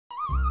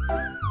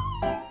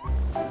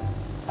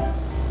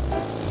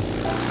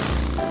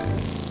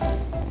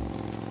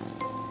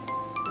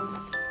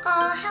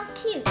Aw, how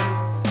cute.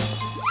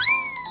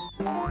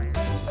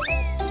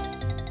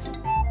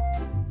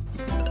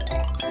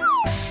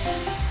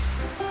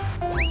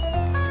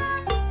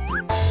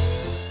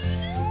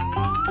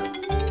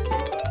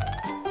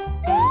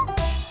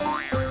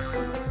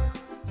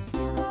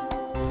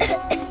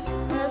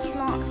 That's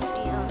not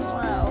feeling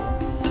well.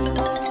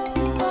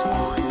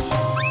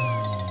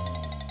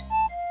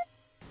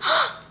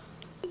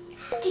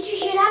 Did you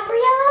hear that,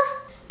 Briella?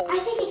 I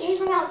think it came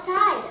from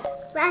outside.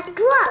 Let's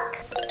look.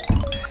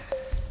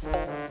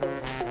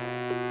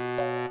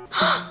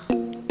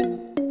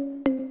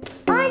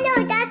 Oh no,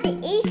 that's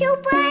an Easter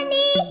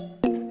bunny.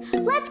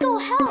 Let's go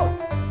help.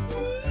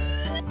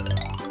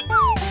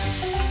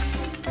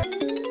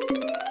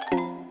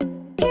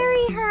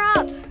 Carry her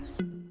up.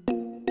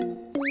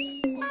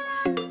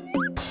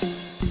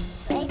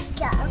 Let's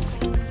go.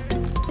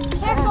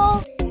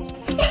 Careful.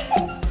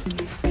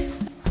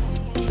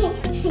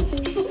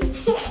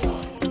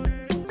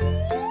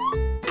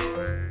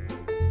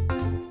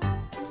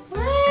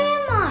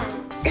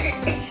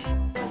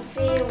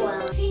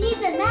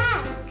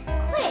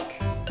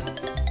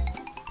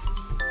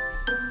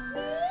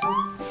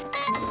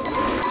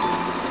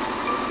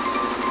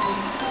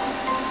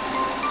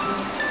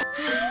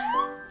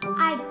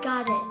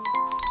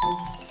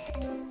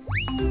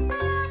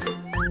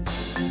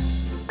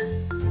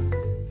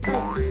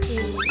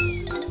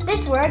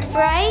 This works,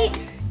 right?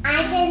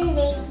 I can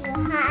make you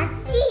hot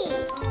tea.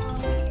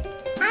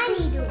 I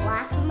need to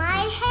wash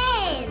my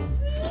hands.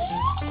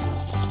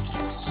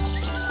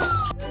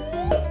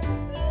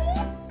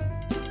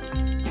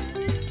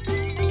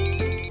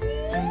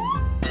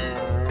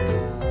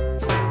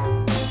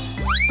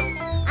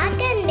 I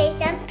can make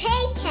some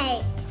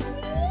pancakes.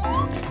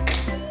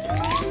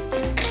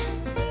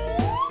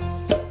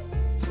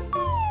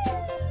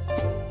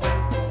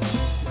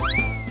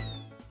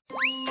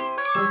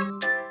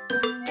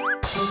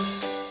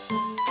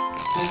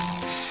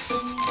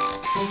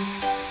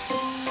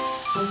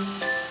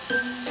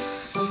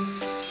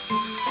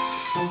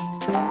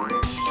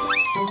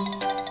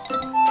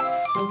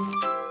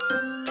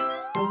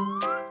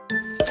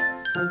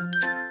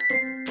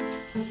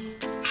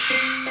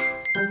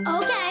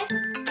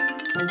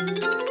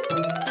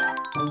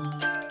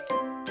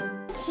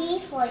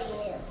 For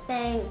you.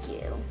 Thank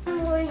you.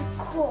 I'm really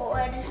cold.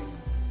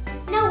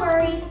 No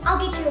worries, I'll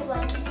get you a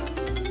blanket.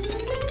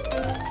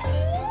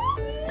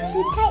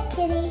 Sleep tight,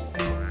 kitty.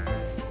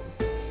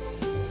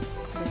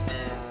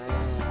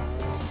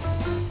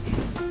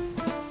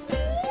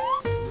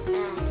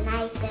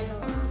 Nice and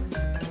long.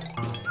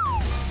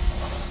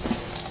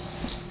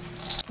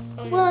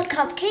 Will a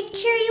cupcake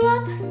cheer you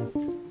up?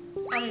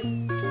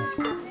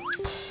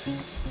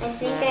 I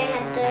think I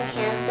have to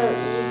cancel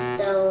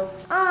Easter.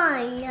 Oh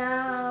no.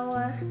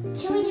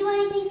 Can we do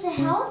anything to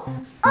help?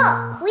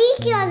 Oh, we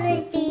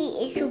shouldn't be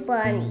Easter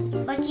bunny.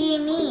 What do you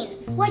mean?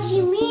 What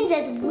she means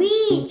is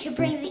we could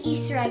bring the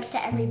Easter eggs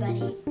to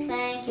everybody.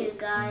 Thank you,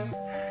 guys.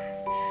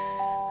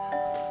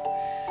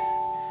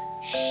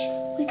 Shh,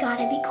 we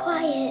gotta be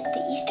quiet.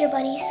 The Easter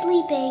bunny's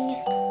sleeping.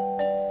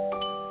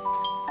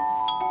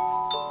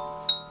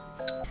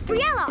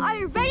 Briella, are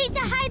you ready to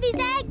hide these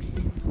eggs?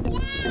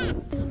 Yeah.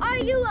 Are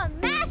you a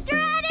master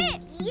at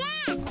it?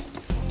 Yeah.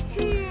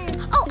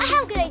 Oh, I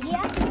have a good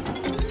idea.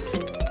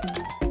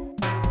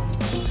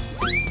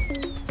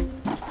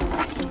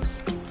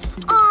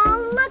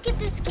 Oh, look at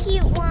this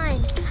cute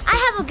one. I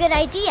have a good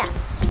idea.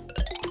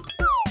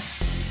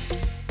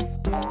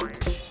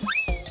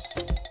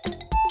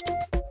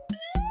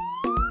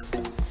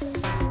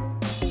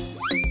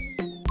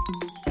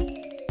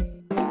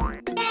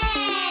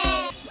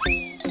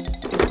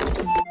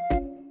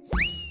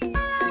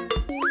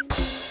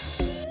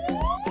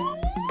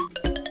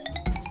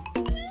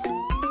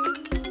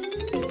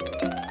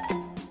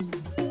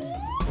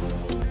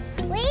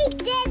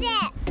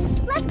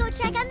 Let's go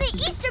check on the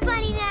Easter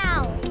bunny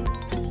now.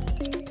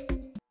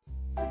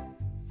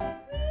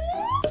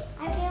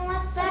 I feel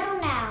much better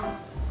now.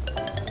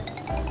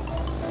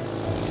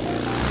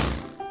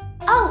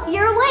 Oh,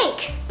 you're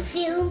awake.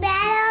 Feel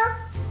better?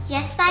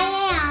 Yes, I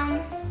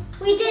am.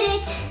 We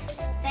did it.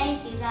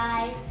 Thank you,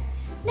 guys.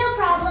 No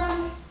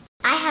problem.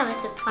 I have a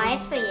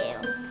surprise for you.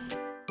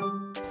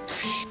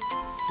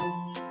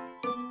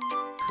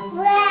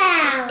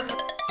 Wow.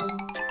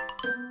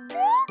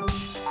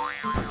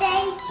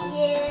 Thank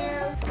you.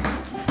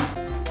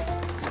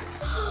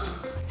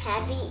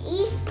 Happy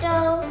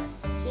Easter.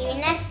 See you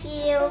next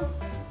year.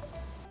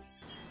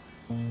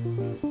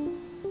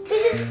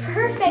 This is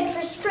perfect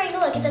for spring.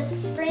 Look, it's a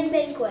spring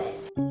banquet.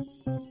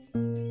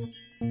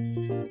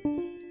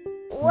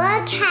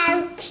 Look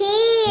how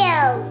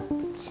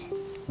cute.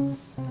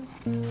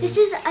 This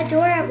is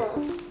adorable.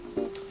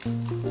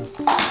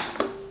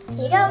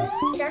 Here you go.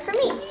 These are for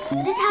me. So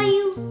this is how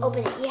you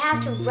open it. You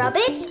have to rub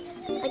it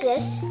like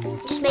this.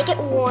 Just make it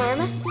warm.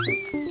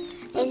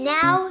 And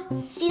now,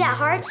 see that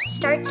heart?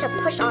 Start to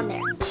push on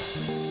there.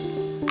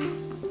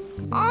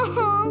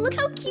 Oh, look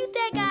how cute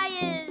that guy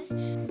is.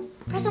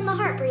 Press on the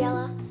heart,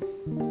 Briella.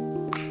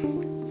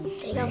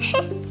 There you go.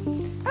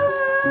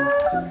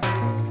 Oh.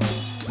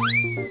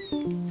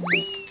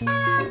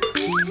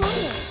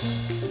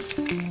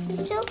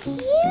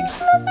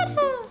 look at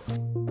her.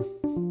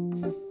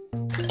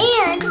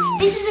 And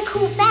this is a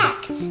cool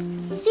fact.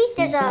 See,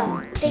 there's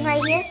a thing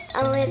right here.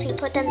 I don't know if you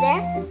put them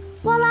there.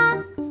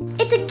 Voila!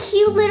 It's a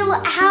cute little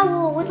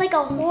owl with like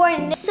a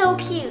horn. It's so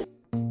cute.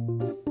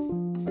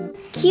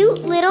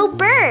 Cute little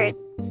bird.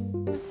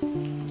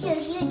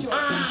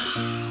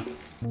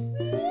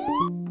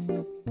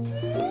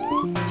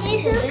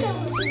 Hey, who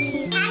can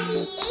we?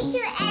 Daddy,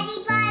 it's